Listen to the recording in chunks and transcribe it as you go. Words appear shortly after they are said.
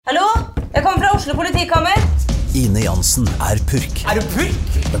Oslo politikammer. Ine Jansen purk. Du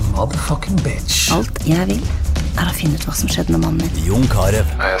purk? The motherfucking bitch. Alt jeg vil å finne ut hva som skjedde med mannen min. Jon Carew.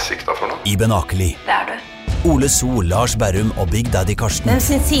 Jeg sikta for noe? Iben Akeli. Det du. Ole So, Lars Berrum og Big Daddy Karsten. Hvem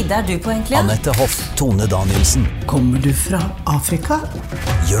sin side du på egentlig? Annette Hoff, Tone Danielsen. Kommer du fra Afrika?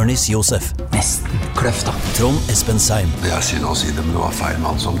 Jørnis Josef. Nesten kløfta. Trond Espen Seim. Det er synd å si det, men det var feil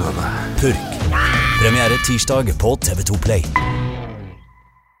mann som døde. Purk. Premiere tirsdag på TV2 Play.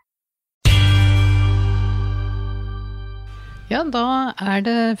 Ja, da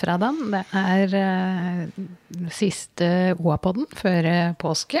det fredag. Det siste OA-podden før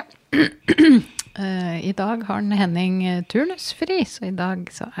påske. I dag har Henning turnusfri, så i dag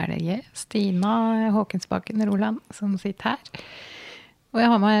så det jeg, Stina Håkensbakken Roland, som sitter her. Og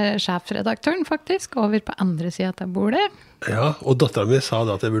jeg har med sjefredaktøren faktisk, over på andre siden av bordet. Ja, og datteren min sa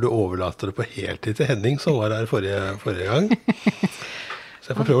da at jeg burde overlate det på heltid til Henning, som var her forrige gang. Så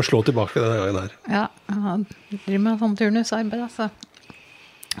jeg får prøve å slå tilbake denne gangen her. Ja, han driver med sånn turnusarbeid, altså.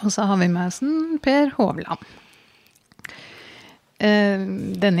 Og så har vi med oss Per Hovland.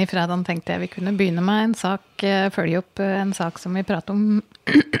 Denne fredagen tenkte jeg vi kunne begynne med en sak, følge opp en sak som vi pratet om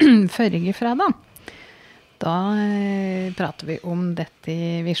forrige fredag. Da prater vi om dette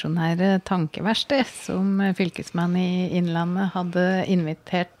visjonære tankeverksted som fylkesmenn i Innlandet hadde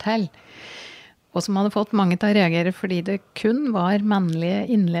invitert til, og som hadde fått mange til å reagere fordi det kun var mannlige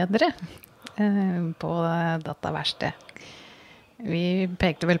innledere på dette verkstedet. Vi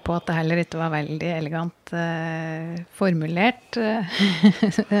pekte vel på at det heller ikke var veldig elegant formulert.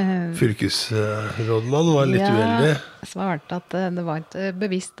 Fylkesrådmann var litt uheldig. Svarte at det var ikke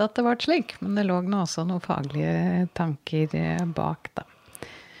bevisst at det var slik, men det lå nå også noen faglige tanker bak da.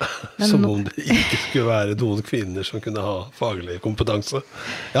 Men som om det ikke skulle være noen kvinner som kunne ha faglig kompetanse.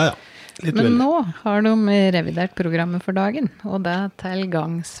 Ja, litt men uheldig. nå har de revidert programmet for dagen, og det til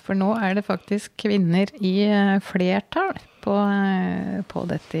gangs, for nå det faktisk kvinner i flertall på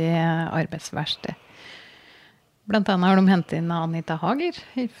dette arbeidsverkstedet. Blant annet har de hentet inn Anita Hager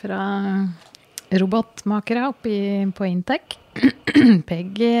fra robotmakere på Intec,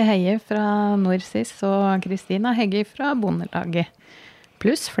 Peggy Heie fra Norsis og Kristina Hegge fra Bondelaget,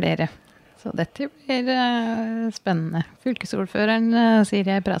 pluss flere. Så dette blir spennende. Fylkesordføreren sier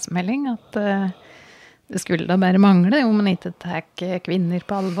i en pressemelding at det skulle da bare mangle om man ikke tar kvinner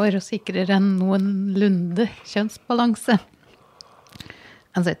på alvor og sikrer en noenlunde kjønnsbalanse.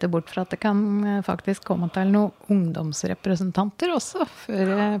 Han setter bort fra at det kan faktisk komme til noen ungdomsrepresentanter også,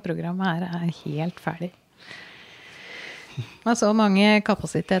 før programmet helt ferdig. Med så mange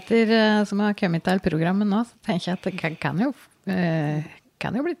kapasiteter som har kommet til programmet nå, så tenker jeg at det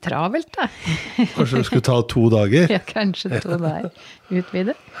kan jo bli travelt da. Kanskje det skulle ta 2 dager? Ja, kanskje 2 dager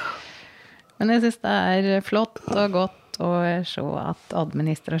utvide. Men jeg synes det flott og godt å se at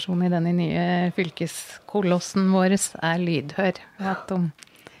administrasjonen i denne nye fylkeskolossen vår lydhør. At de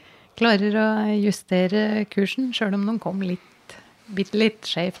klarer å justere kursen, selv om de kom bitte litt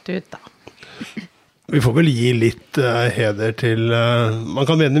skjevt ut da. Vi får vel gi litt heder til, man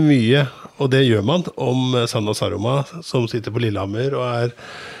kan mene mye, og det gjør man, om Sanna Saroma, som sitter på Lillehammer og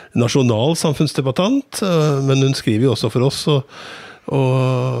nasjonal samfunnsdebattant, men hun skriver jo også for oss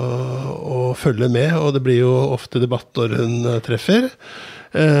og følger med, og det blir jo ofte debatt når hun treffer.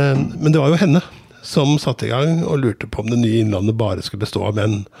 Men det var jo henne som satte i gang og lurte på om det nye Innlandet bare skulle bestå av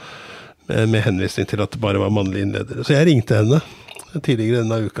menn, med henvisning til at det bare var mannlige innledere. Så jeg ringte henne tidligere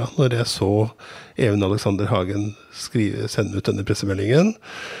denne uka, når jeg så Even Alexander Hagen sende ut denne pressemeldingen.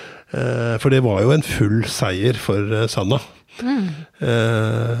 For det var jo en full seier for Sanna.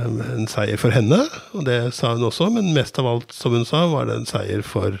 En seier for henne, og det sa hun også, men mest av alt, som hun sa, var det en seier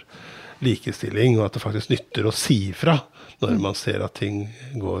for likestilling, og at det faktisk nytter å si fra når man ser at ting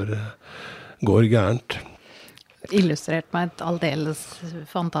går gærent. Illustrert med et aldeles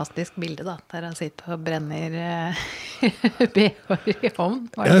fantastisk bilde da, der han sitter og brenner BH i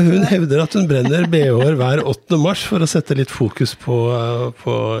hånd. Ja, hun hevder at hun brenner BH hver 8. mars for å sette litt fokus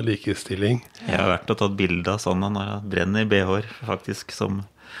på likestilling. Jeg har vært og tatt bilde av sånn når han brenner BH faktisk som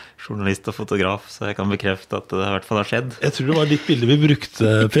journalist og fotograf, så jeg kan bekrefte at det i hvert fall har skjedd. Jeg tror det var ditt bilde vi brukte,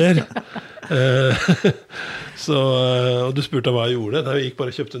 Per. Og du spurte hva jeg gjorde. Jeg gikk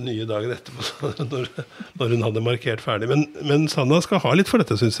bare og kjøpte nye dagen etterpå når hun hadde markert ferdig. Men Sanna skal ha litt for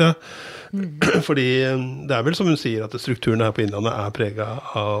dette, synes jeg. Fordi det vel som hun sier at strukturen her på Innlandet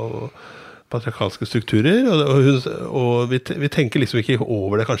preget av patriarkalske strukturer, og vi tenker liksom ikke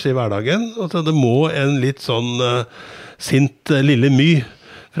over det kanskje i hverdagen, og det må en litt sånn sint lille my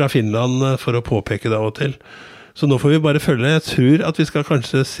fra Finland for å påpeke det av og til. Så nå får vi bare følge. Jeg tror at vi skal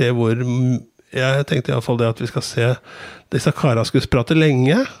kanskje se jeg tenkte i alle fall det at vi skal se disse karene skulle prate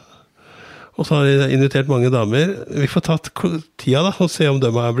lenge, Og så har de invitert mange damer. Vi får tatt tida da, og se om de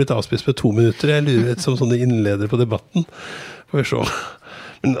har blitt avspist med 2 minutter. Jeg lurer som sånne innledere på debatten. Får vi se.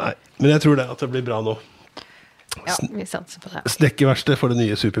 Men jeg tror det at det blir bra nå. Ja, vi satser på det. Snekkerverksted for det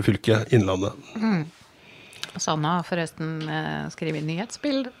nye superfylket Innlandet. Sanna har forresten skrivet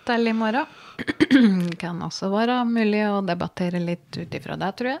nyhetsspill til i morgen. Kan også være mulig å debattere litt utifra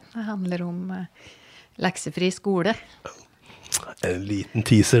det, tror jeg. Det handler om leksefri skole. En liten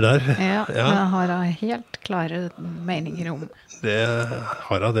teaser der. Ja, det har jeg helt klare meninger om. Det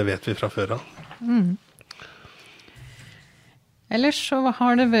har jeg, det vet vi fra før av. Ellers så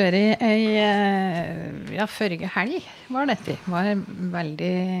har det vært forrige helg var dette. Det var en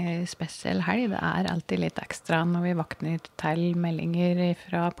veldig spesiell helg. Det alltid litt ekstra når vi våkner til meldinger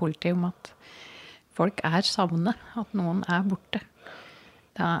fra politiet om at folk savnet, at noen borte.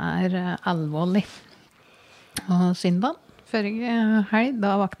 Det alvorlig. Og søndag, forrige helg,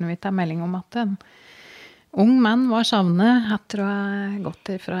 da våkner vi til melding om at en ung mann var savnet etter å ha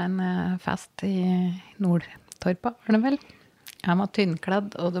gått fra en fest i Nordtorpa, var det vel? Han var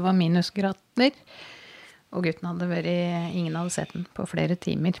tynnkledd, og det var minusgrader, og gutten ingen hadde sett den på flere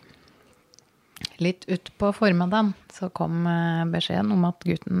timer. Litt ut på formiddagen så kom beskjeden om at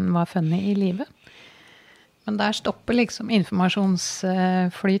gutten var funnet i live. Men der stopper liksom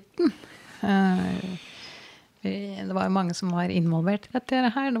informasjonsflyten. Det var jo mange som var involvert i dette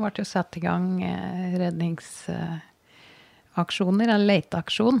her. Det ble jo satt i gang redningsaksjoner, eller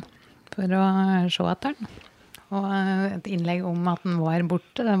leteaksjon, for å se etter den. Og et innlegg om at den var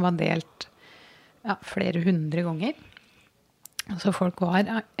borte, den var delt flere 100 ganger. Så folk var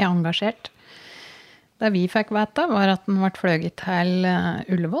engasjert. Det vi fikk vite var at den ble fløyet til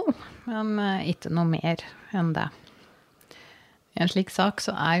Ullevål, men ikke noe mer enn det. I en slik sak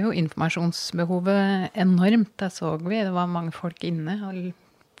så jo informasjonsbehovet enormt, det så vi. Det var mange folk inne og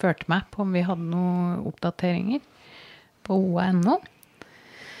førte med på om vi hadde noen oppdateringer på OA.no.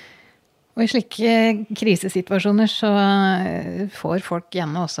 Og i slike krisesituasjoner så får folk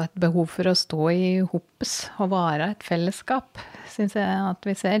gjerne også et behov for å stå i hoppes og være et fellesskap, synes jeg at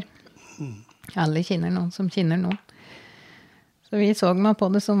vi ser. Alle kjenner noen som kjenner noen. Så vi så meg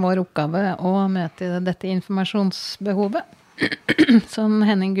på det som vår oppgave å møte dette informasjonsbehovet. Som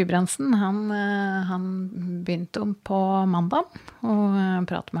Henning Gudbrandsen, han begynte om på mandag og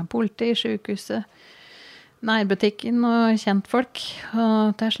pratet med politi, sykehuset, nærbutikken og kjentfolk.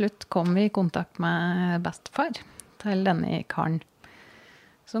 Og til slutt kom vi i kontakt med bestefar til denne karen,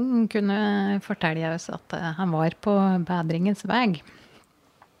 som kunne fortelle oss at han var på bedringens vei.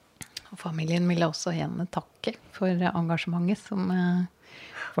 Og familien ville også gjerne takke for engasjementet som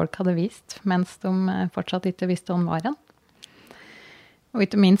folk hadde vist, mens de fortsatt ikke visste om var han. Og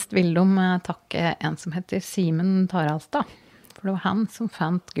ikke minst ville de takke en som heter Simen Taralstad, for det var han som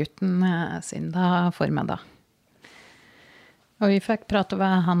fant gutten søndag formiddag. Og vi fikk prate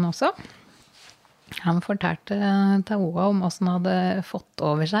med han også. Han fortalte til OA om hvordan han hadde fått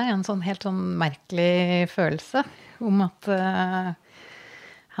over seg en sånn helt sånn merkelig følelse om at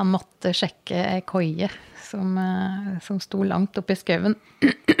han måtte sjekke en koie som sto langt oppe i skauen,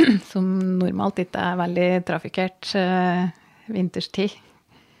 som normalt ikke veldig trafikert vinterstid.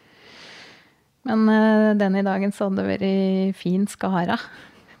 Men denne dagen så hadde det vært fin skara.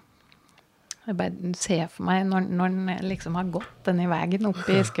 Jeg bare ser for meg når den liksom har gått denne veien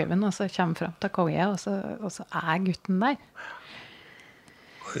oppe i skauen, og så kommer frem til koia, og så gutten der.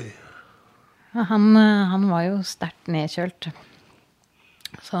 Han var jo sterkt nedkjølt.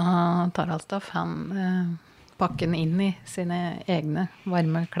 Så Taralstaff, han pakket inn i sine egne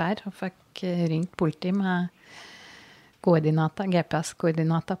varme klær og fikk ringt politi med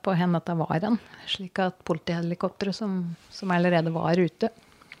GPS-koordinater på henne at det var han, slik at politihelikopteret som allerede var ute,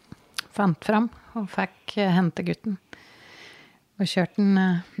 fant frem og fikk hente gutten og kjørte den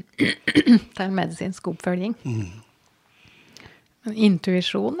til medisinsk oppfølging. Men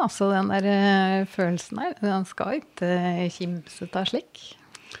intuisjon, altså den der følelsen her, den skal ikke kimse ta slik.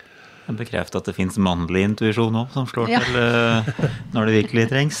 Jeg bekrefter at det finnes mannlig intuisjon også, som slår til når det virkelig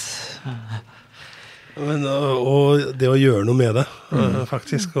trengs. Men, og det å gjøre noe med det,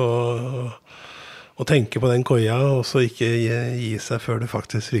 faktisk, og tenke på den koia, og så ikke gi seg før du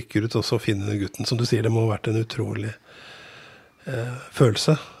faktisk rykker ut, og så finne gutten. Som du sier, det må ha vært en utrolig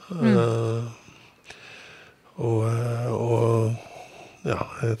følelse. Og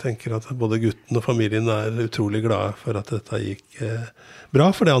jeg tenker at både gutten og familien utrolig glade for at dette gikk bra,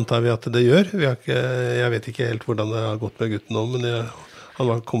 for det antar vi at det gjør. Jeg vet ikke helt hvordan det har gått med gutten nå, men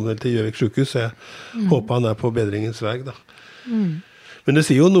han kom vel til Gjøvik sykehus, så jeg håper han på bedringens vei da. Men det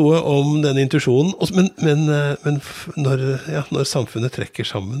sier jo noe om den intuisjonen. Men når samfunnet trekker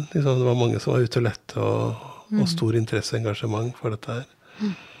sammen, liksom, det var mange som var ute og lette, og stor interesse og engasjement for dette her.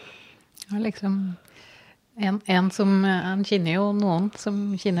 Ja, liksom en som, han kjenner jo noen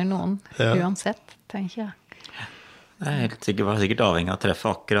som kjenner noen, uansett, tenker jeg. Det var sikkert avhengig av å treffe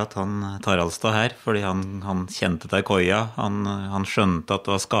akkurat han Taraldstad her, fordi han kjente til koia, han skjønte at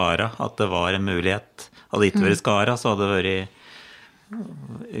det var skara, at det var en mulighet. Hadde det ikke vært skara, så hadde det vært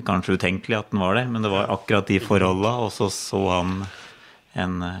kanskje utenkelig at den var der, men det var akkurat de forholdene, og så han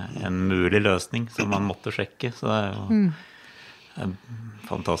en mulig løsning som han måtte sjekke, så det er jo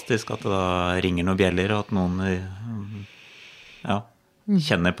fantastisk at det da ringer noen bjeller, og at noen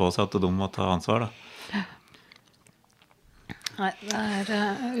kjenner på seg at de må ta ansvar da. Nei, det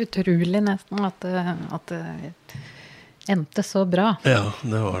utrolig nesten at det endte så bra. Ja,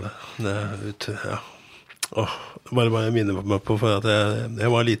 det var det. Bare jeg minner meg på for at jeg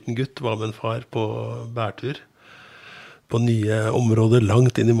var liten gutt, var med en far på bærtur på nye områder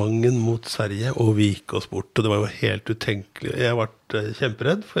langt inn i Mangen mot Sverige, og vi gikk oss bort, og det var jo helt utenkelig. Jeg ble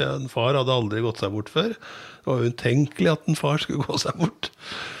kjemperedd, for en far hadde aldri gått seg bort før. Det var jo utenkelig at en far skulle gå seg bort.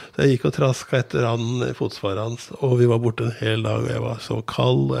 Så jeg gikk og trasket etter han i fotsvaret hans, og vi var borte en hel dag, og jeg var så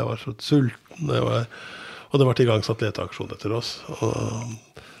kald, og jeg var så sulten, og det ble igangsatt leteaksjon etter oss, og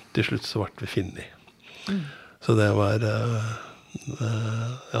til slutt så ble vi finnet. Så det var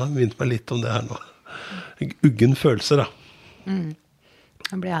minnet meg litt om det her nå. Uggen følelse da.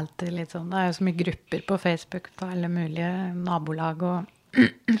 Det blir alltid litt sånn, det er jo så mye grupper på Facebook på alle mulige nabolag og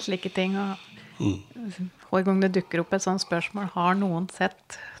slike ting, og hver gang det dukker opp et sånt spørsmål, har noen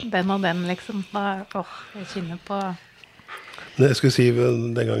sett den og den liksom, da, jeg kjenner på. Jeg skulle si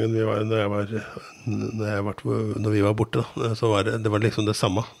den gangen når vi var borte da, så var det var liksom det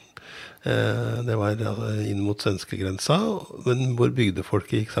samme. Det var inn mot svenskegrensa, men hvor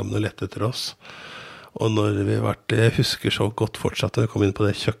bygdefolket gikk sammen og lette etter oss. Og når jeg husker så godt fortsatt når vi kom inn på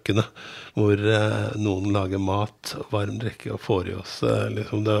det kjøkkenet, hvor noen lager mat, varm drikke og får i oss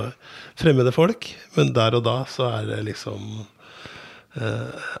liksom det fremmede folk, men der og da så det liksom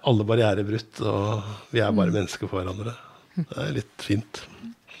alle barrierer brutt, og vi bare mennesker for hverandre. Det litt fint.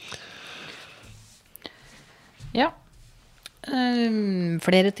 Ja.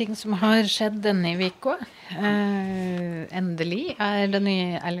 Flere ting som har skjedd denne vika. Endelig det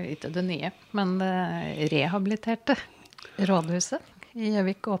nye, eller ikke det nye, men det rehabiliterte rådhuset i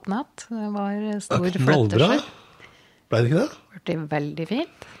Gjøvik åpnet. Det var stor flyttesjø. Ble det ikke det? Det ble veldig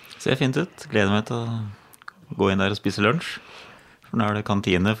fint. Ser fint ut. Gleder meg til å gå inn der og spise lunsj. For nå det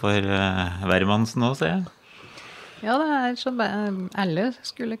kantine for hvermannsen også, ser jeg. Ja, det så alle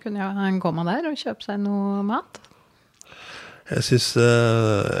skulle kunne komme der og kjøpe seg noe mat. Jeg synes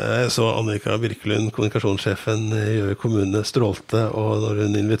jeg så Annika Birkelund, kommunikasjonssjefen i Gjøvik kommune, strålte, og når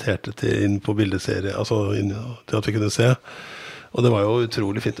hun inviterte inn på bildeserie, altså til at vi kunne se. Og det var jo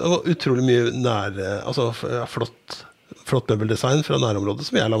utrolig fint. Det var utrolig mye flott møbeldesign fra nærområdet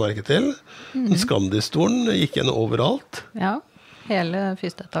som jeg la merke til. Skandi-stolen gikk igjen overalt. Ja, hele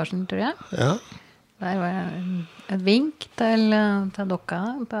første etasjen, tror jeg. Ja. Der var et vink til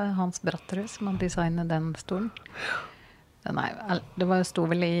dokka, til Hans Bratterud, som har designet den stolen. Nei, det sto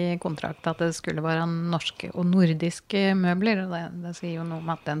vel i kontrakt at det skulle være norske og nordiske møbler, og det sier jo noe om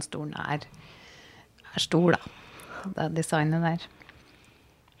at den stolen stor da. Det designet der.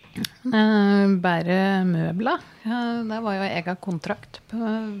 Bare møbler. Det var jo egen kontrakt på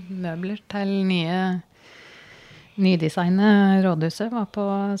møbler til nydesignet rådhuset. Var på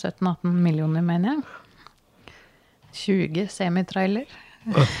 17-18 millioner, mener jeg. 20 semitrailer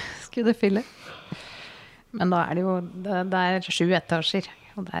skulle det fylle. Men da det jo, det 7 etasjer,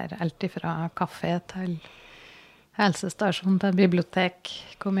 og det alt fra kafé til helsestasjon til bibliotek,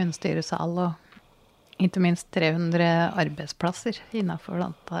 kommunestyresal og ikke minst 300 arbeidsplasser innenfor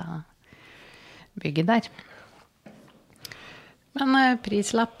dette bygget der. Men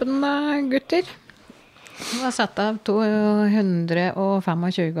prislappen da, gutter, var satt av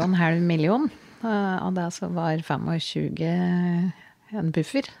 225,5 million, og det så var 25 en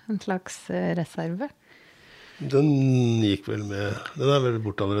buffer, en slags reserve. Den gikk vel med, den vel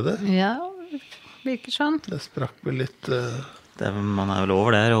borte allerede? Ja, virker sånn. Det sprakk vel litt... Man vel over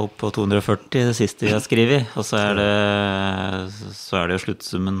der, opp på 240 det siste vi har skrivet, og så så det jo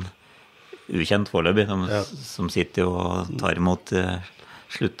sluttsummen ukjent foreløpig, som sitter jo og tar imot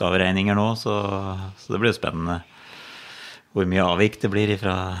sluttavregninger nå, så det blir jo spennende hvor mye avvik det blir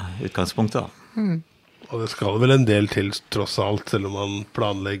fra utgangspunktet da. Og det skal vel en del til tross alt, selv om man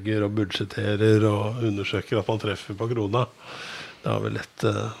planlegger og budsjetterer og undersøker at man treffer på krona. Det vel lett...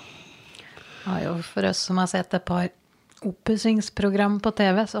 Ja, jo, for oss som har sett et par oppussingsprogram på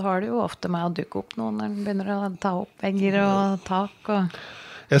TV, så har det jo ofte med å dukke opp noen når den begynner å ta opp vegger og tak. Og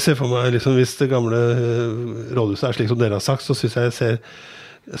Jeg ser for meg, liksom, hvis det gamle rådhuset slik som dere har sagt, så synes jeg ser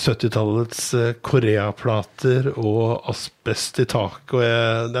 70-tallets koreaplater og asbest i tak, og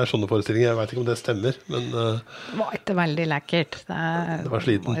det sånne forestillinger. Jeg vet ikke om det stemmer, men det var ikke veldig lekkert. Det var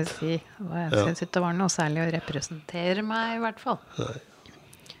slitent. Må jeg si. Jeg synes ikke det var noe særlig å representere meg, i hvert fall. Nei.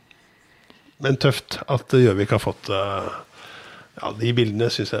 Men tøft at Gjøvik har fått de bildene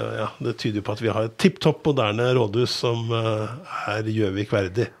synes jeg, det tyder på at vi har et tipptopp moderne rådhus som Gjøvik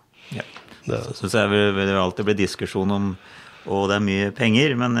verdig. Ja. Så synes jeg vil det alltid bli diskusjon om, og det mye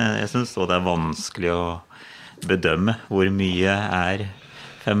penger, men jeg synes også det vanskelig å bedømme hvor mye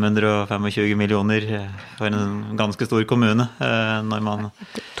 525 millioner for en ganske stor kommune når man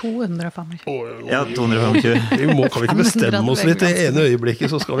 225. Ja, 225. Kan vi ikke bestemme oss litt i ene øyeblikket,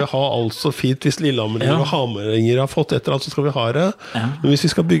 så skal vi ha alt så fint. Hvis Lillehammer og Hameringer har fått et eller annet, så skal vi ha det. Men hvis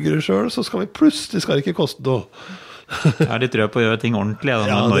vi skal bygge det selv, så skal vi plutselig, skal det ikke koste noe. De tror på å gjøre ting ordentlig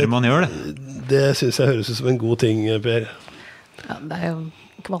når man gjør det. Det synes jeg høres ut som en god ting, Per. Ja, det jo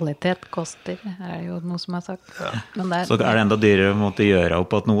kvalitet koster, jo noe som sagt. Ja. Så det enda dyrere å måtte gjøre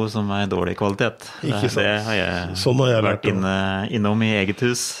opp at noe som dårlig kvalitet. Det har jeg vært innom i eget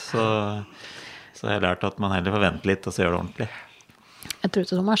hus, så har jeg lært at man heller får vente litt og så gjør det ordentlig. Jeg tror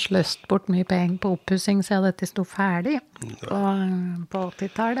ikke de har sløst bort mye penger på oppussing siden dette stod ferdig på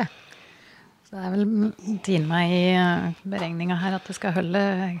 80-tallet. Så det vel tid meg i beregningen her at det skal holde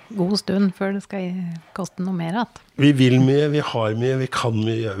god stund før det skal koste noe mer. Vi vil mye, vi har mye, vi kan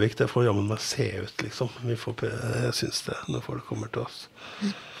mye i Gjøvik. Det får jammen meg se ut, liksom. Jeg synes det, når folk kommer til oss.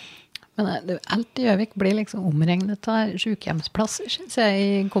 Men alt i Gjøvik blir liksom omregnet av sykehjemsplasser, synes jeg,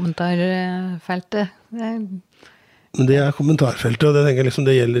 i kommentarfeltet. Men det kommentarfeltet, og det tenker jeg liksom,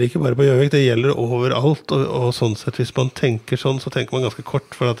 det gjelder ikke bare på Gjøvik, det gjelder overalt, og sånn sett, hvis man tenker sånn, så tenker man ganske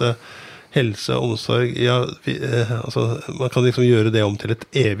kort, for at helse og omsorg, man kan liksom gjøre det om til et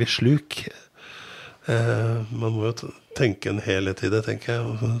evig sluk. Man må jo tenke en helhet i det, tenker jeg.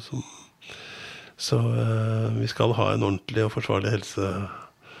 Så vi skal ha en ordentlig og forsvarlig helse.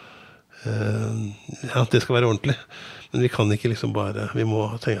 Det skal være ordentlig. Men vi kan ikke liksom bare, vi må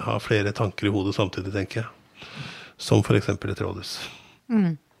ha flere tanker i hodet samtidig, tenker jeg. Som for eksempel et rådhus.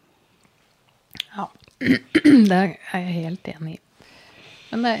 Ja, det jeg helt enig i.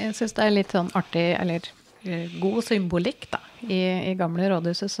 Men jeg synes det litt sånn artig, eller god symbolikk da. I gamle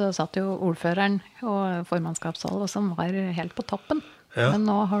rådhuset så satt jo ordføreren og formannskapsholdet som var helt på toppen. Ja. Men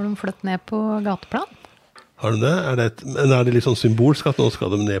nå har de flyttet ned på gateplan. Har de det? Men det litt sånn symbolsk at nå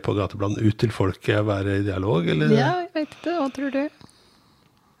skal de ned på gateplan ut til folket være i dialog, eller? Ja, jeg vet ikke. Hva tror du?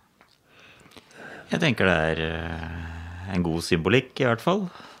 Jeg tenker det en god symbolikk i hvert fall.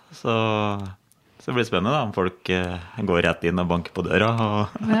 Så det blir spennende da, om folk går rett inn og banker på døra og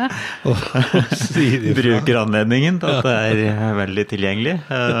bruker anledningen til at det veldig tilgjengelig.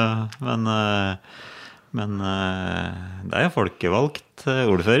 Men det jo folkevalgt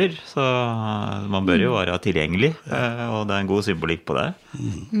ordfører, så man bør jo være tilgjengelig, og det en god symbolikk på det.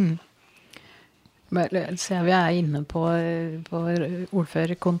 Se, vi inne på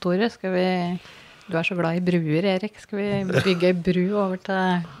ordførerkontoret. Du så glad i bruer, Erik. Skal vi bygge en bru over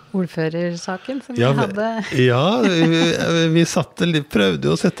til ordførersaken som vi hadde? Ja, vi prøvde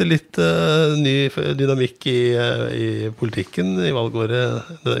å sette litt ny dynamikk i politikken i valgåret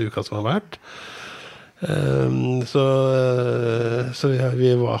denne uka som har vært. Så vi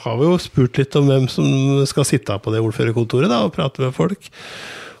har jo spurt litt om hvem som skal sitte på det ordførerkontoret da, og prate med folk.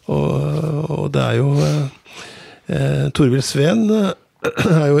 Og det jo Torvild Sveen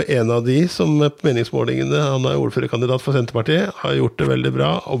jo en av de som på meningsmålingene, han ordførerkandidat for Senterpartiet, har gjort det veldig bra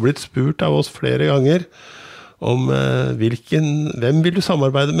og blitt spurt av oss flere ganger om hvem vil du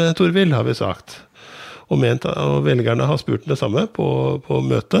samarbeide med, Torvild, har vi sagt. Og velgerne har spurt det samme på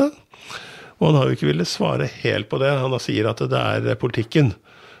møtet, og han har jo ikke villet svare helt på det. Han sier at det politikken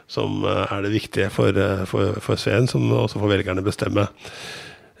som det viktige for Sveen, som også får velgerne bestemme.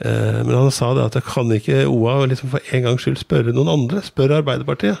 Men han sa det at det kan ikke OA liksom for en gangs skyld spørre noen andre, spørre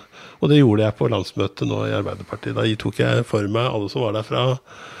Arbeiderpartiet. Og det gjorde jeg på landsmøtet nå i Arbeiderpartiet. Da tok jeg for meg alle som var der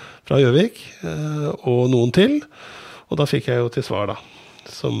fra Gjøvik, og noen til. Og da fikk jeg jo til svar da,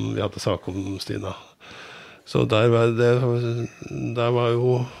 som vi hadde sak om, Stina. Så der var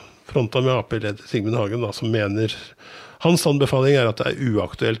jo fronta med AP-leder Sigmund Hagen da, som mener, hans anbefaling at det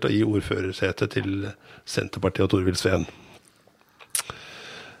uaktuelt å gi ordførersete til Senterpartiet og Torvild Sveen.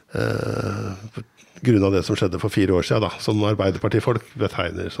 Grunn av det som skjedde for 4 år siden da, som Arbeiderpartifolk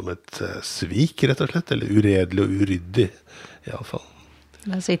betegner som et svik rett og slett, eller uredelig og uryddig i alle fall.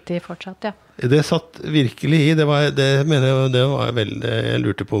 Det sitter fortsatt, ja. Det satt virkelig i, det mener jeg, det var veldig, jeg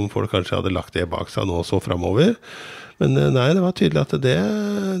lurte på om folk kanskje hadde lagt det bak seg nå og så fremover. Men nei, det var tydelig at det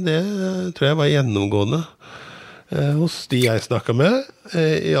tror jeg var gjennomgående hos de jeg snakket med,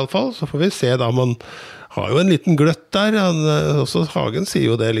 i alle fall. Så får vi se da, man har jo en liten gløtt der. Også Hagen sier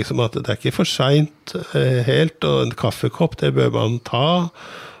jo det, liksom, at det er ikke for sent helt, og en kaffekopp, det bør man ta,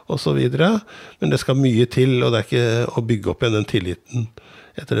 og så videre. Men det skal mye til, og det er ikke å bygge opp igjen den tilliten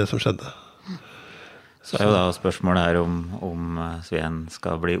etter det som skjedde. Så jo da spørsmålet her om Sveen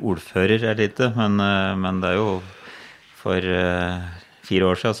skal bli ordfører eller ikke, men det jo for 4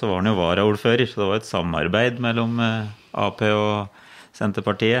 år siden så var han jo varaordfører, så det var et samarbeid mellom AP og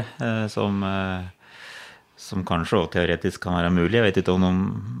Senterpartiet som kanskje også teoretisk kan være mulig. Jeg vet ikke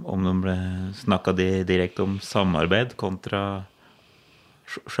om de ble snakket direkte om samarbeid kontra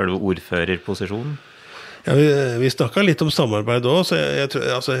selve ordførerposisjonen. Ja, vi snakket litt om samarbeid også,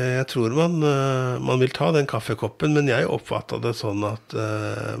 så jeg tror man vil ta den kaffekoppen, men jeg oppfattet det sånn at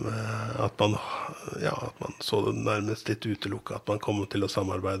man så det nærmest litt utelukket, at man kom til å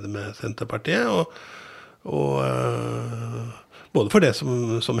samarbeide med Senterpartiet, og både for det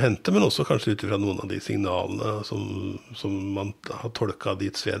som hendte, men også kanskje ut fra noen av de signalene som man har tolket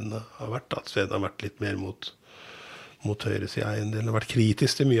dit Sveen har vært, at Sveen har vært litt mer mot høyresiden en del. Det har vært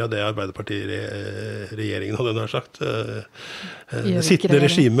kritisk til mye av det Arbeiderparti-regjeringen hadde nær sagt. Sittende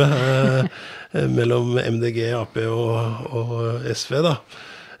regime mellom MDG, AP og SV da,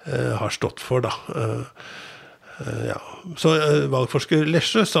 har stått for da. Ja. Så valgforsker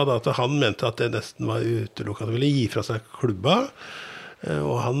Lesjø sa da at han mente at det nesten var utelukket, at han ville gi fra seg klubba,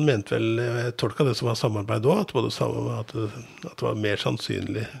 og han mente vel, jeg tolket det som var samarbeid også, at det var mer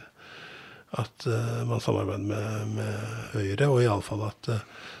sannsynlig at man samarbeider med Høyre, og i alle fall at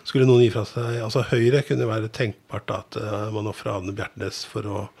skulle noen gi fra seg, altså Høyre kunne være tenkbart at man offrer Anne Bjertnæs for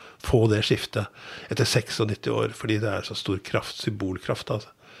å få det skiftet etter 96 år, fordi det så stor kraft, symbolkraft altså,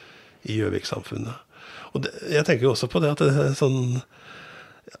 i Gjøvik-samfunnet. Og jeg tenker jo også på det at det sånn,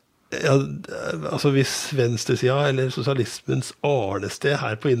 ja, altså hvis venstresida eller sosialismens arnested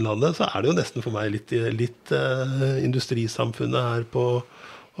her på Innlandet, så det jo nesten for meg litt industrisamfunnet her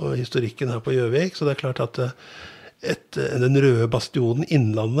og historikken her på Gjøvik, så det klart at den røde bastionen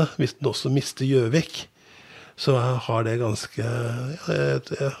Innlandet, hvis den også mister Gjøvik, så har det ganske,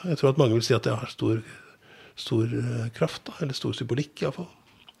 jeg tror at mange vil si at det har stor kraft, da, eller stor symbolikk i hvert fall.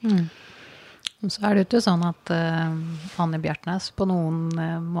 Så det jo ikke sånn at Anne Bjertnæs på noen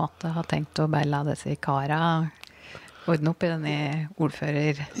måte har tenkt å bare la disse kara ordne opp i denne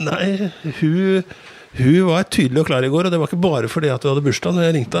ordfører? Nei, hun var tydelig og klar i går, og det var ikke bare fordi at hun hadde bursdag når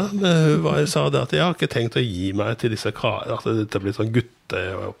jeg ringte, men hun sa det at jeg har ikke tenkt å gi meg til disse kara, at dette blir sånn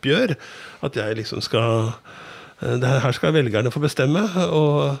gutteoppgjør, at jeg liksom her skal velgerne få bestemme,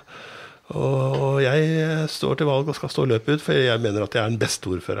 og jeg står til valg og skal stå løpet ut, for jeg mener at jeg den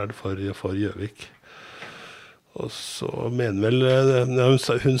beste ordføreren for Gjøvik. Og så mener vel,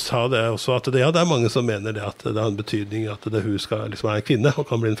 hun sa det også, at det mange som mener det, at det har en betydning at hun skal liksom en kvinne, og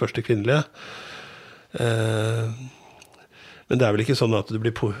kan bli den første kvinnelige. Men det vel ikke sånn at du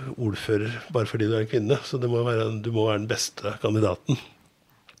blir ordfører bare fordi du en kvinne, så du må være den beste kandidaten.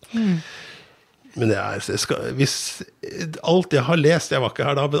 Men hvis alt jeg har lest, jeg var ikke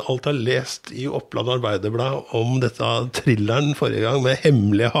her da, men alt jeg har lest i Oppland Arbeiderblad om dette thrilleren forrige gang, med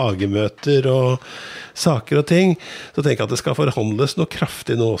hemmelige hagemøter og saker og ting, så tenker jeg at det skal forhandles noe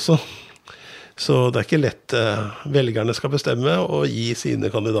kraftig nå også. Så det ikke lett. Velgerne skal bestemme og gi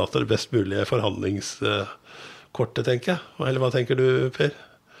sine kandidater best mulige forhandlingskortet, tenker jeg. Eller hva tenker du, Per?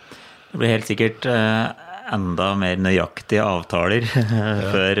 Det blir helt sikkert enda mer nøyaktige avtaler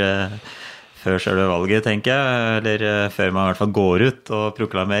før selve valget, tenker jeg, eller før man i hvert fall går ut og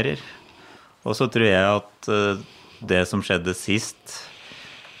proklamerer. Og så tror jeg at det som skjedde sist,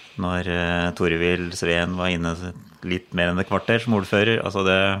 når Torvild Sveen var inne litt mer enn et kvarter som ordfører, altså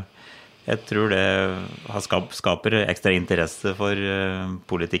jeg tror det skaper ekstra interesse for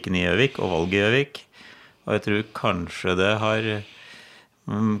politikken i Gjøvik og valget i Gjøvik, og jeg tror kanskje det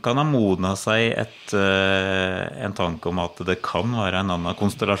kan ha modnet seg en tanke om at det kan være en annen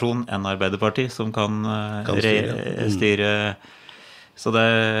konstellasjon enn Arbeiderpartiet som kan styre. Så det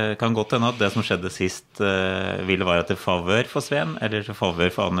kan godt hende at det som skjedde sist ville være til favør for Sveen, eller til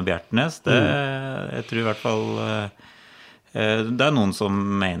favør for Anne Bjertnæs. Jeg tror i hvert fall det noen som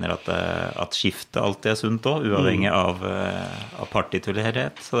mener at skiftet alltid sunt også, uavhengig av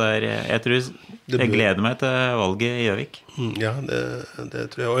partitilhørighet. Så jeg tror jeg gleder meg til valget i Gjøvik. Ja,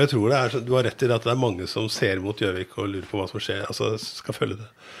 det tror jeg. Og jeg tror du har rett i at det mange som ser mot Gjøvik og lurer på hva som skjer, altså skal følge det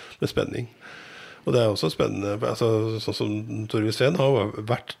med spenning. Og det også spennende, altså, sånn som Torvild Sveen har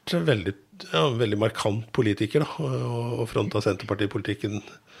vært veldig markant politiker da, og frontet Senterpartipolitikken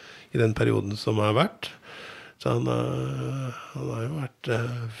i den perioden som har vært. Så han har jo vært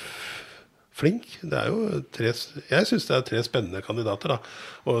flink. Det jo jeg synes det 3 spennende kandidater da.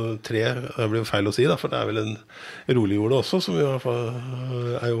 Og 3, det blir jo feil å si da, for det vel en rolig jord også, som i hvert fall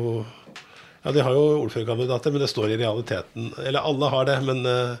jo... Ja, de har jo ordførerkandidater, men det står i realiteten. Eller alle har det, men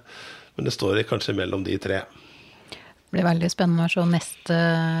det står kanskje mellom de 3. Det blir veldig spennende å se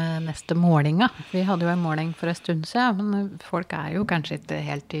neste målinga. Vi hadde jo en måling for en stund siden, men folk jo kanskje ikke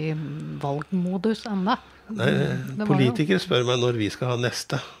helt i valgmodus enda. Nei, politikere spør meg når vi skal ha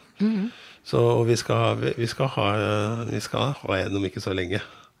neste. Så og vi skal ha en om ikke så lenge.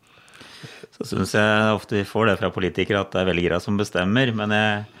 Så synes jeg ofte vi får det fra politikere at det velgere som bestemmer, men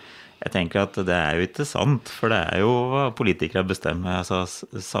jeg tenker at det jo ikke sant, for det jo hva politikere bestemmer, altså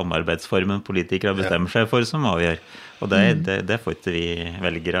samarbeidsformen politikere bestemmer seg for som avgjør. Og det får ikke vi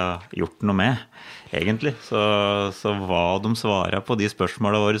velgere gjort noe med, egentlig. Så hva de svarer på de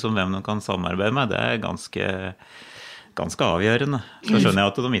spørsmålene våre som hvem de kan samarbeide med, det ganske avgjørende. Så skjønner jeg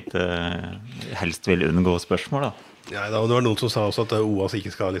at de ikke helst vil unngå spørsmål da. Ja, det var noen som sa også at OAS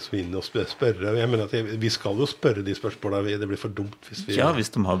ikke skal liksom inn og spørre. Jeg mener at vi skal jo spørre de spørsmålene, det blir for dumt hvis vi... Ja, hvis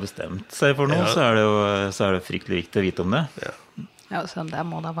de har bestemt seg for noe, så det fryktelig viktig å vite om det. Ja, så det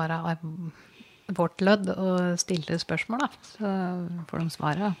må da være vårt lødd å stille spørsmål da, så får de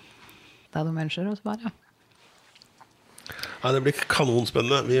svare det de ønsker å svare. Ja, det blir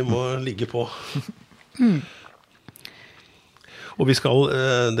kanonspennende. Vi må ligge på. Og vi skal,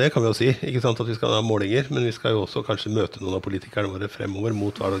 det kan vi jo si, ikke sant at vi skal ha målinger, men vi skal jo også kanskje møte noen av politikerne våre fremover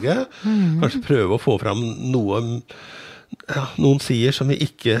mot valget. Kanskje prøve å få fram noen sider som vi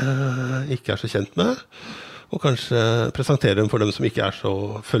ikke så kjent med, og kanskje presentere dem for dem som ikke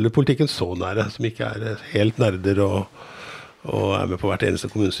følger politikken så nære, som ikke helt nerder og med på hvert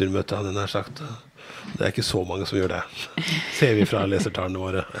eneste kommunestyremøte, hadde jeg nær sagt. Det ikke så mange som gjør det, ser vi fra lesertallene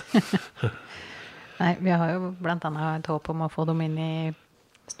våre. Nei, vi har jo blant annet et håp om å få dem inn i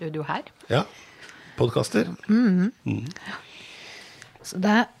studio her. Ja, podcaster. Så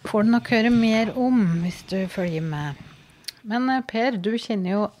det får du nok høre mer om hvis du følger med. Men Per, du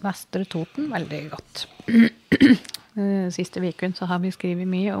kjenner jo Vestre Toten veldig godt. Siste uken så har vi skrivet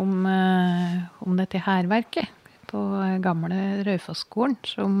mye om dette herverket på gamle Raufoss-skolen,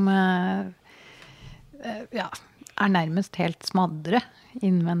 som nærmest helt smadret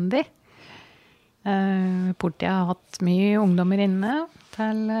innvendig. Politiet har hatt mye ungdommer inne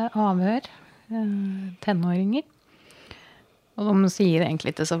til avhør, tenåringer. Og de sier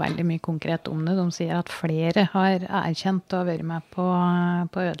egentlig ikke så veldig mye konkret om det. De sier at flere har erkjent og vært med på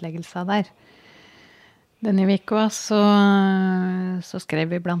ødeleggelser der. Denne uka så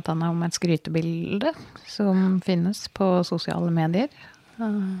skrev vi blant annet om et skrytebilde som finnes på sosiale medier.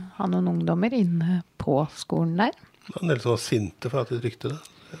 Har noen ungdommer inne på skolen der. Det en del som var sinte for at de trykte det.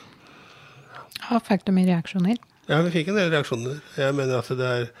 Ja, fikk du mye reaksjoner? Ja, vi fikk en del reaksjoner. Jeg mener at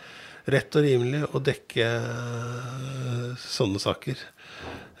det rett og rimelig å dekke sånne saker.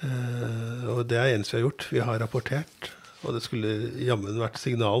 Og det eneste vi har gjort. Vi har rapportert, og det skulle jammen vært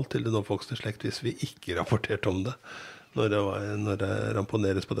signal til den oppvoksende slekt hvis vi ikke rapporterte om det. Når det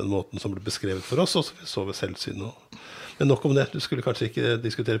ramponeres på den måten som ble beskrevet for oss, og så vi så ved selvsyn. Men nok om det. Du skulle kanskje ikke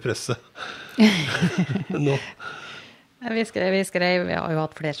diskutere presse. Nå. Vi skrev, vi har jo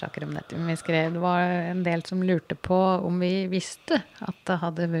hatt flere saker om dette, men vi skrev, det var en del som lurte på om vi visste at det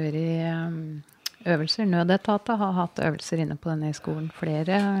hadde vært øvelser. Nødetater har hatt øvelser inne på denne skolen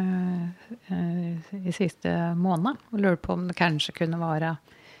flere i siste måned, og lurte på om det kanskje kunne være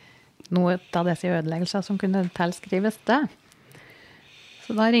noe av disse ødeleggelser som kunne tilskrives det.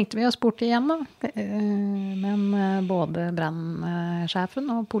 Så da ringte vi og spurte igjen da, men både brannsjefen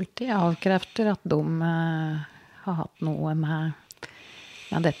og politiet avkrefter at de har hatt noe med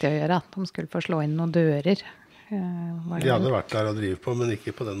dette å gjøre, at de skulle få slå inn noen dører. De hadde vært der og drive på, men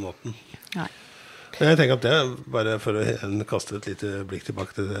ikke på den måten. Nei. Jeg tenker at det, bare for å kaste et lite blikk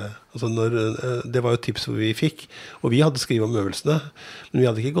tilbake til det, altså det var jo tips vi fikk, og vi hadde skrivet om øvelsene, men vi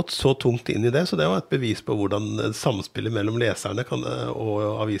hadde ikke gått så tungt inn i det, så det var et bevis på hvordan samspillet mellom leserne og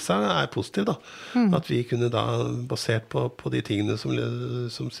avisa positivt da. At vi kunne da, basert på de tingene som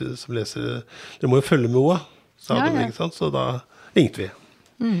lesere, dere må jo følge med OA, sa de, ikke sant? Så da ringte vi.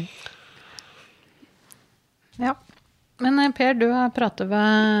 Ja. Men Per, du har pratet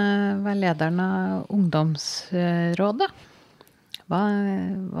ved lederen av ungdomsrådet.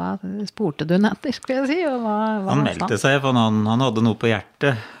 Hva spurte du etter, skal jeg si? Og hva han meldte seg, for han hadde noe på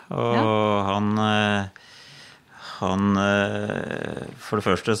hjertet. Og Han, for det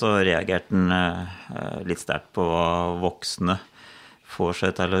første så reagerte han litt sterkt på hva voksne får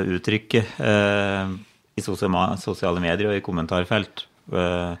seg til å uttrykke i sosiale medier og i kommentarfelt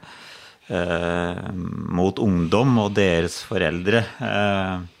mot ungdom og deres foreldre,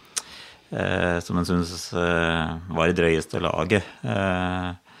 som han synes var i drøyeste laget.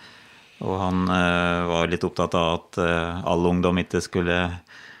 Og han var litt opptatt av at all ungdom ikke skulle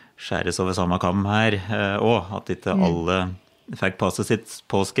skjæres over samme kam her, og at ikke alle fikk passet sitt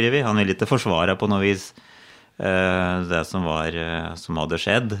påskrevet. Han ville ikke forsvare på noe vis det som hadde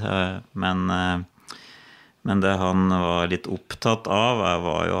skjedd, men det han var litt opptatt av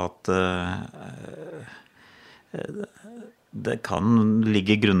var jo at det kan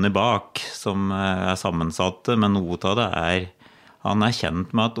ligge grunner bak som sammensatte, men noe av det han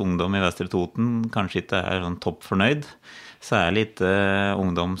kjent med at ungdom i Vestre Toten kanskje ikke sånn toppfornøyd, særlig ikke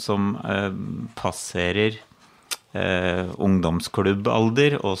ungdom som passerer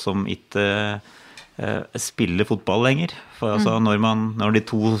ungdomsklubbalder og som ikke spiller fotball lenger. For altså, når de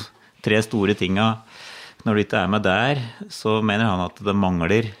 2-3 store tinga, når de ikke med der, så mener han at det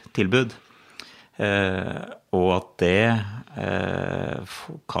mangler tilbud. Og at det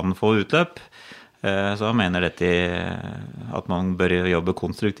kan få utløp. Så han mener at man bør jobbe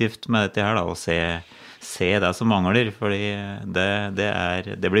konstruktivt med dette her da, og se det som mangler, fordi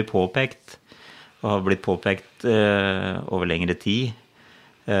det blir påpekt, og har blitt påpekt over lengre tid.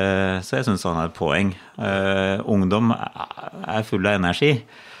 Så jeg synes han har et poeng. Ungdom full av energi,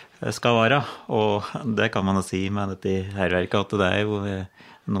 skal være, og det kan man jo si med dette herverket, at det jo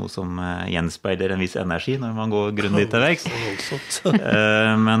noe som gjenspeiler en viss energi når man går grundig til vekst.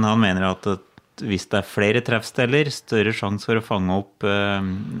 Men han mener at hvis det flere treffsteller, større sjanse for å fange opp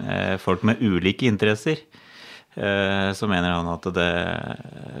folk med ulike interesser, så mener han at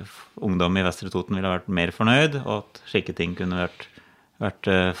ungdom i Vestre Toten ville vært mer fornøyd, og at slike ting kunne vært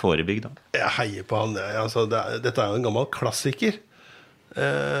forebygd. Jeg heier på han. Altså, dette jo en gammel klassiker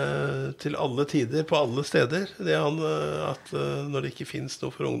til alle tider, på alle steder. Det at når det ikke finnes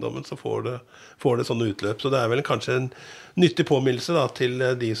noe for ungdommen, så får det sånne utløp. Så det vel kanskje en nyttig påminnelse da, til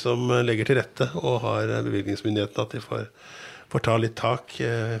de som legger til rette og har bevilgningsmyndigheten, at de får ta litt tak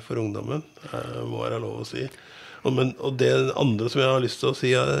for ungdommen, må være lov å si. Og det andre som jeg har lyst til å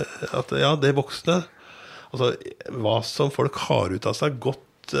si, at ja, det voksne, altså hva som folk har ut av seg,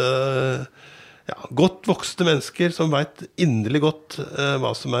 godt voksne mennesker som vet inderlig godt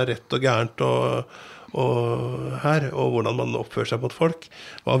hva som rett og gærent og hvordan man oppfører seg mot folk.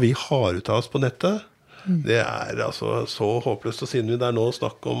 Hva vi har ut av oss på nettet, det altså så håpløst. Og siden vi nå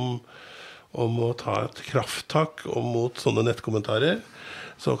snakk om å ta et krafttak mot sånne nettkommentarer,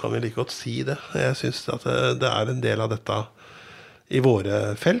 så kan vi like godt si det. Jeg synes at det en del av dette i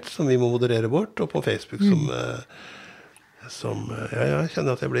våre felt som vi må moderere bort, og på Facebook jeg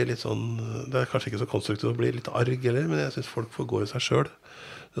kjenner at jeg blir litt sånn, det kanskje ikke så konstruktivt å bli litt arg eller, men jeg synes folk får gå i seg selv.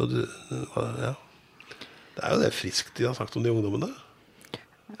 Ja. Det jo det friskt de har sagt om de ungdommene.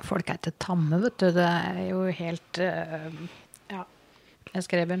 Folk ikke tamme, vet du. Det jo helt ja. Jeg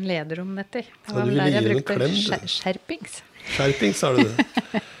skrev en leder om dette. Det var der jeg brukte skjerpings. Skjerpings, sa du det.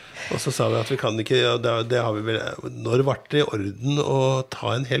 Og så sa vi at vi kan ikke, det har vi vel, når ble det i orden å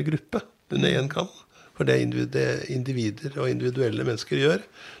ta en hel gruppe under en kam? For det individer og individuelle mennesker gjør,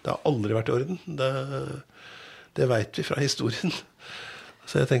 det har aldri vært i orden. Det vet vi fra historien.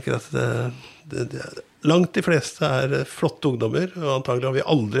 Så jeg tenker at langt de fleste flotte ungdommer, og antagelig har vi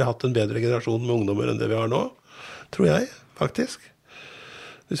aldri hatt en bedre generasjon med ungdommer enn det vi har nå, tror jeg, faktisk.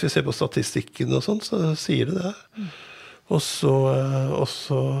 Hvis vi ser på statistikken og sånt, så sier det. Og så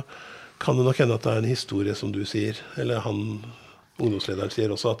kan det nok hende at det en historie, som du sier, eller ungdomslederen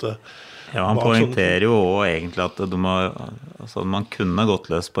sier også at ja, han poengterer jo også egentlig at man kunne gått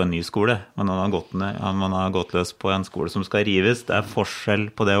løs på en ny skole, men man har gått løs på en skole som skal rives. Det forskjell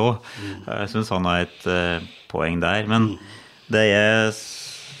på det også. Jeg synes han har et poeng der. Men det jeg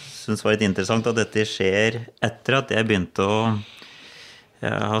synes var litt interessant, at dette skjer etter at jeg begynte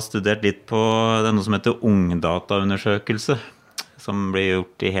jeg har studert litt på noe som heter ungdataundersøkelse, som blir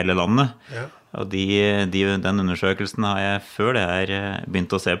gjort i hele landet. Ja. Og den undersøkelsen har jeg før det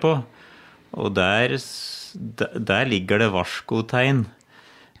begynt å se på. Og der ligger det varskotegn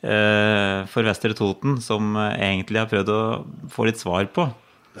for Vestre Toten, som egentlig har prøvd å få litt svar på.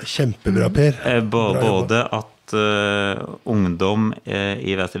 Kjempebra, Per. Både at ungdom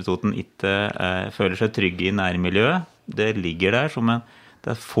i Vestre Toten ikke føler seg trygge i nærmiljøet. Det ligger der som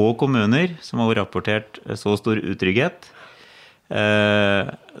det få kommuner som har rapportert så stor utrygghet.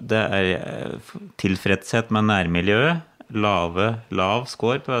 Det tilfredshet med nærmiljøet, lav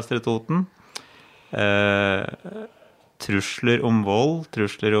score på Vestre Toten. Trusler om vold,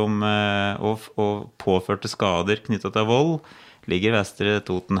 trusler om og påførte skader knyttet til vold, ligger Vestre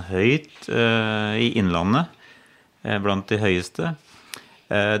Toten høyt i innlandet, blant de høyeste.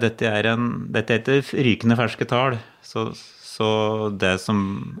 Dette er et rykende ferske tall, så det som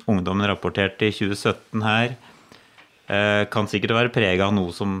ungdommen rapporterte i 2017 her, kan sikkert være preget av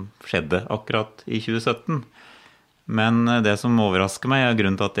noe som skjedde akkurat i 2017. Men det som overrasker meg,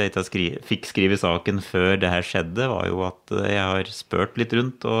 grunnen til at jeg ikke fikk skrive saken før det her skjedde, var jo at jeg har spurt litt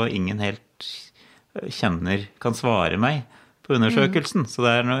rundt, og ingen helt kan svare meg på undersøkelsen. Så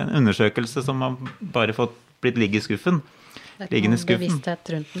det er en undersøkelse som har bare blitt liggende i skuffen. Bevissthet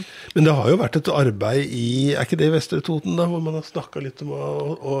rundt den. Men det har jo vært et arbeid er ikke det i Vestre Toten da, hvor man har snakket litt om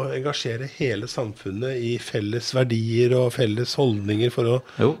å engasjere hele samfunnet i felles verdier og felles holdninger for å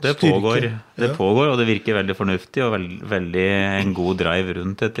styrke. Det pågår, og det virker veldig fornuftig og veldig en god drive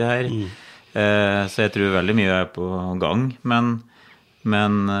rundt dette her. Så jeg tror veldig mye på gang,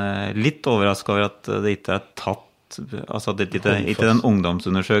 men litt overrasket over at det ikke er tatt, altså at ikke den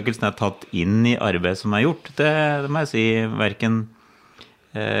ungdomsundersøkelsen er tatt inn i arbeid som er gjort. Det må jeg si, hverken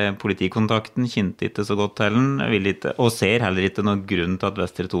politikontakten kjente ikke så godt til den, og ser heller ikke noen grunn til at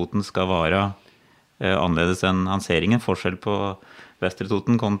Vestre Toten skal være annerledes enn han ser ingen forskjell på Vestre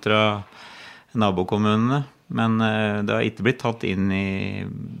Toten kontra nabokommunene. Men det har ikke blitt tatt inn i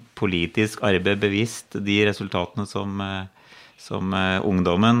politisk arbeid bevisst de resultatene som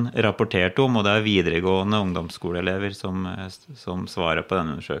ungdommen rapporterte om, og det er videregående ungdomsskoleelever som svarer på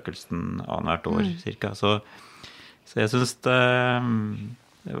denne undersøkelsen annethvert år, cirka. Så jeg synes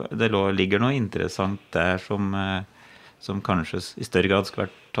det ligger noe interessant der som kanskje i større grad skal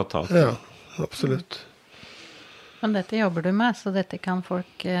være tatt tak i. Ja, absolutt. Men dette jobber du med, så dette kan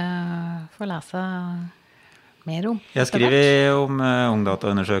folk få lese mer om. Jeg skriver om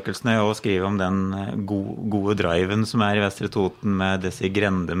ungdataundersøkelsene, og skriver om den gode driven som er i Vestre Toten med disse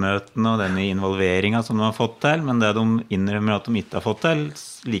grendemøtene og denne involveringen som de har fått til, men det de innrømmer at de ikke har fått til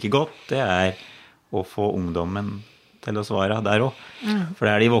like godt, det er å få ungdommen til å svare der også. For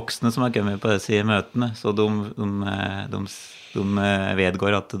det er de voksne som har kommet på disse møtene, så de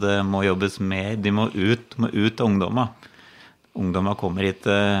vedgår at det må jobbes mer, de må ut av ungdommer. Ungdommer kommer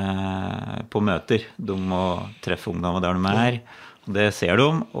ikke på møter. De må treffe ungdommer der de er. Og det ser de,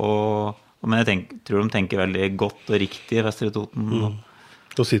 men jeg tror de tenker veldig godt og riktig i Vestre Toten.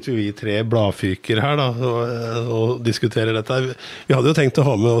 Da sitter vi 3 bladfyker her da, og diskuterer dette. Vi hadde jo tenkt å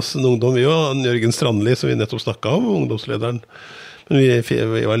ha med oss en ungdom, vi og Jørgen Strandli, som vi nettopp snakket om, ungdomslederen. Men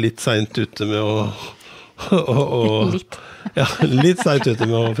vi var litt sent ute med litt sent ute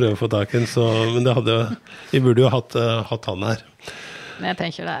med å prøve å få tak i den, men vi burde jo hatt han her. Men jeg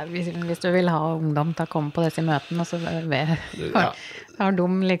tenker det, hvis du vil ha ungdom til å komme på disse møtene, så har de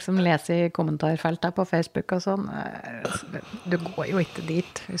liksom lest i kommentarfeltet på Facebook og sånn, du går jo ikke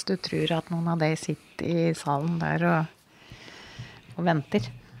dit hvis du tror at noen av deg sitter i salen der og venter.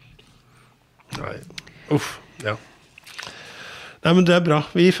 Nei, ja. Nei, men det er bra.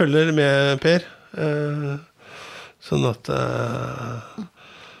 Vi følger med, Per. Sånn at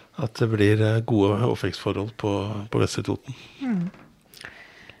det blir gode oppvekstforhold på Vestre Toten.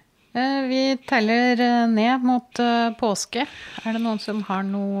 Vi teller ned mot påske. Er det noen som har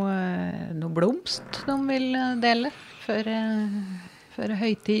noe blomst de vil dele før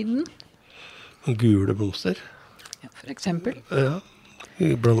høytiden? Gule blomster. Ja, for eksempel. Ja,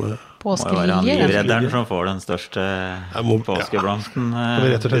 påskeliljer. Må jo være han livredderen som får den største påskeblomsten. Kan vi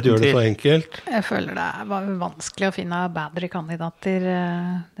rett og slett gjøre det så enkelt? Jeg føler det var vanskelig å finne bedre kandidater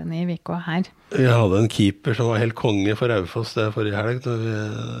denne vika her. Vi hadde en keeper som var helt konge for Raufoss forrige helg,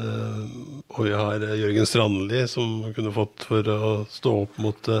 og vi har Jørgen Strandli som kunne fått for å stå opp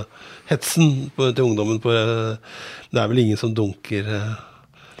mot hetsen til ungdommen. Det er vel ingen som dunker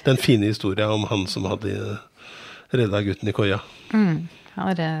den fine historien om han som hadde reddet gutten i koia.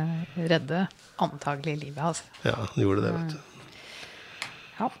 Han redde antagelig livet, altså. Ja, han gjorde det, vet du.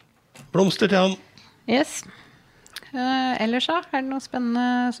 Ja. Blomster til han. Yes. Ellers er det noe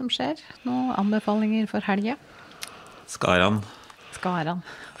spennende som skjer? Noen anbefalinger for helga? Skaran.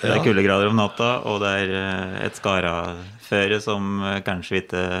 Det er kuldegrader om natta, og det er et skaraføre som kanskje vi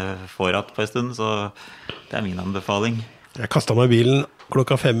ikke får att på en stund, så det er min anbefaling. Jeg kastet meg i bilen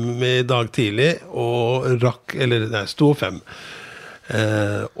 5:00 i dag tidlig, og sto 5.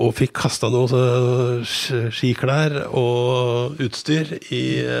 Og fikk kastet noe skiklær og utstyr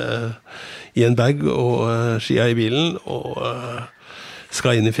i en bag og skia i bilen, og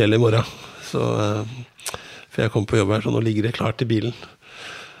skal inn i fjellet i morgen. For jeg kom på jobb her, så nå ligger det klart i bilen.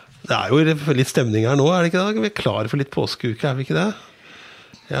 Det er jo litt stemning her nå, er det ikke det? Vi er klare for litt påskeuke, er vi ikke det?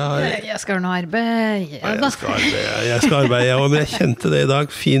 Jeg skal gjøre noe arbeid. Jeg skal arbeide, men jeg kjente det i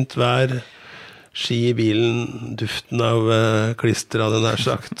dag. Fint vær, ski i bilen, duften av klister, hadde jeg nær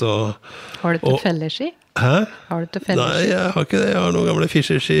sagt. Har du til felleski? Hæ? Har du til felleski? Nei, jeg har ikke det. Jeg har noen gamle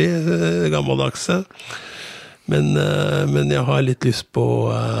fischerski, gammeldagse. Men jeg har litt lyst på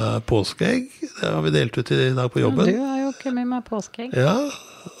påskeegg. Det har vi delt ut i dag på jobben. Du har jo ikke med meg påskeegg. Ja,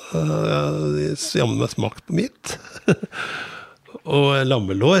 jeg jammer meg smakt på mitt. Og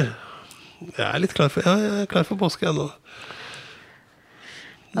lammelår. Jeg er litt klar for påske jeg nå.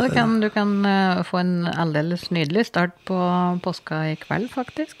 Ja, du kan få en aldeles nydelig start på påska i kveld,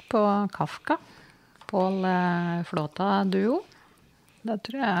 faktisk, på Kafka. Pål Flåta-duo. Det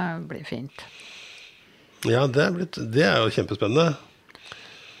tror jeg blir fint. Ja, det er jo kjempespennende.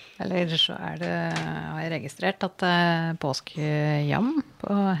 Eller så har jeg registrert at det er påskejam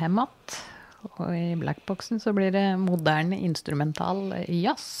på Hemmat. Og i Blackboxen så blir det moderne instrumental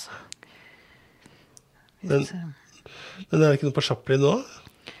jazz. Men er det ikke noe på Chaplin nå?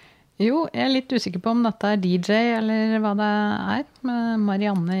 Jo, jeg er litt usikker på om dette er DJ eller hva det er, med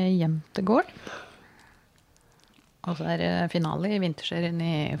Marianne Jentegård. Og så er det finale i vinterserien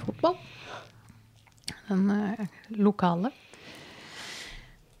i fotball. Den lokale.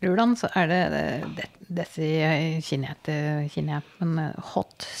 Lørdag så er det disse kjenner men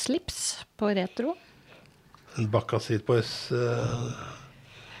hot slips på retro. En Bakka Street Boys,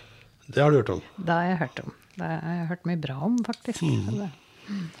 det har du hørt om? Det har jeg hørt om. Det har jeg hørt mye bra om, faktisk.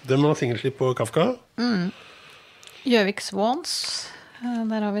 Den må ha singelslipp på Kafka. Gjøvik Swans,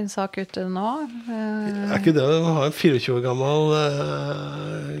 der har vi en sak ute nå. Er ikke det å ha en 24 år gammel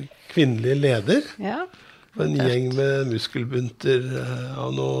kvinnelig leder? Ja. En gjeng med muskelbunter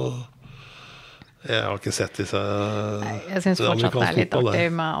av noe... Jeg har ikke sett disse... Nei, jeg synes fortsatt det er litt artig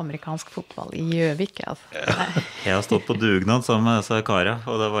med amerikansk fotball i Gjøvik. Altså. Ja. Jeg har stått på dugnad sammen med disse kara,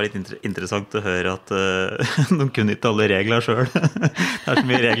 og det var litt interessant å høre at de kunne ikke alle regler selv. Det er så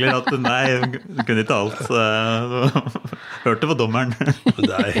mye regler at nei, de kunne ikke alt. Så hørte på dommeren.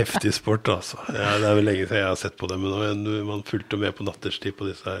 Det er heftig sport, altså. Ja, det er vel lenge siden jeg har sett på det, men man fulgte med på natterstid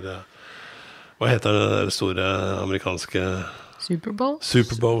på disse her... Hva heter det store amerikanske... Superbowl,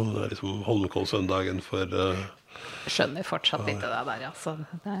 det er liksom Holmenkollsøndagen for... Skjønner fortsatt ikke det der, altså.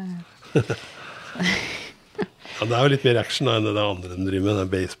 Ja, det er jo litt mer action da, enn det andre de driver med,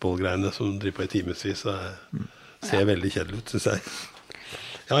 det baseball-greiene som driver på i timesvis. Det ser veldig kjedelig ut, synes jeg.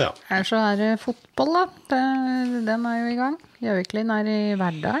 Ja. Her så er det fotball da, den er jo i gang. Gjøviklin er i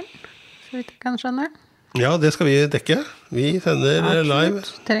Verdalen, så vidt jeg kan skjønne. Ja, det skal vi dekke. Vi sender live.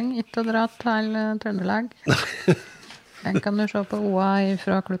 Trenger ikke å dra til Trøndelag. Den kan du se på OA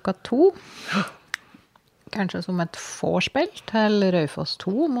fra klokka 2. Kanskje som et vorspiel til Raufoss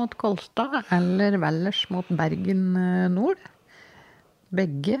 2 mot Kolstad, eller Vellers mot Bergen Nord. Vi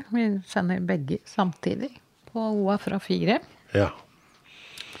sender begge samtidig på OA fra 4. Ja.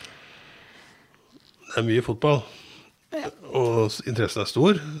 Det er mye fotball. Og interessen er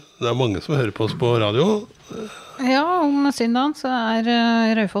stor. Det er mange som hører på oss på radio. Ja, om søndagen så er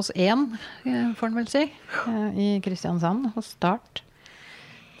Raufoss 1, får man vel si, i Kristiansand hos Start.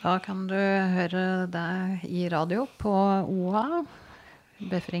 Da kan du høre det i radio på OA,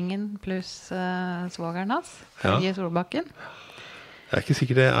 Befringen pluss svogeren hans, i Solbakken. Jeg er ikke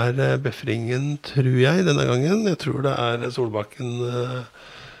sikker det er Befringen, tror jeg, denne gangen. Jeg tror det er Solbakken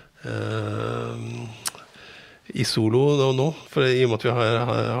i solo nå, for i og med at vi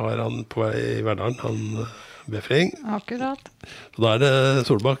har han på vei i Verdalen, han Befring. Akkurat. Så da er det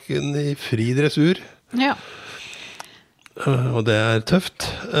Solbakken i fri dressur. Ja. Og det er tøft.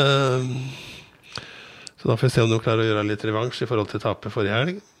 Så da får vi se om de klarer å gjøre litt revansj i forhold til tapet forrige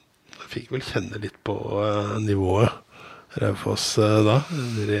helg. Jeg fikk vel kjenne litt på nivået Raufoss da.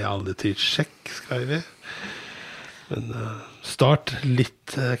 Reality-sjekk, skrev vi. Men Start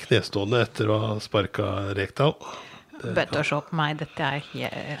litt knestående etter å ha sparket Rekdal. Bøtt å se på meg, dette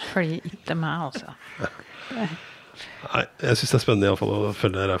følger ikke meg, altså. Nei, jeg synes det er spennende i alle fall å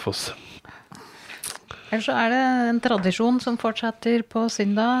følge Raufoss. Ellers så er det en tradisjon som fortsetter på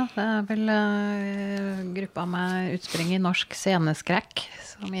søndag. Det er vel gruppa med utspring i norsk sceneskrekk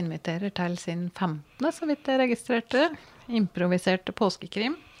som inviterer til sin 15., så vidt jeg registrerte, improviserte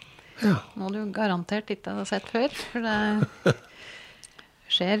påskekrim. Ja. Noe du garantert ikke har sett før, for det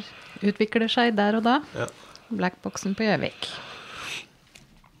utvikler seg der og da. Ja. Blackboxen på Gjøvik.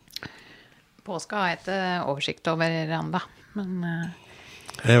 Påska har ikke oversikt over enda, men...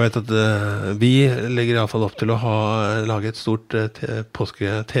 Jeg vet at vi legger i alle fall opp til å lage et stort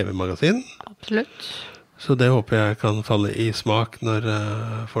påske-tv-magasin. Absolutt. Så det håper jeg kan falle i smak når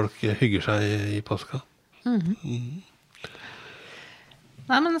folk hygger seg i påska.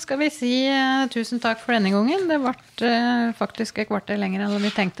 Nei, men skal vi si tusen takk for denne gangen. Det ble faktisk et kvarter lenger enn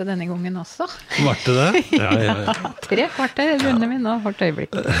vi tenkte denne gangen også. Varte det? Ja. 3 kvarter runder vi nå, hvert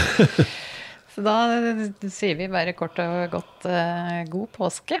øyeblikk. Så da sier vi bare kort og godt god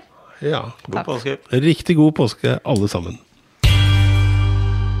påske. Ja, God påske. Riktig god påske alle sammen.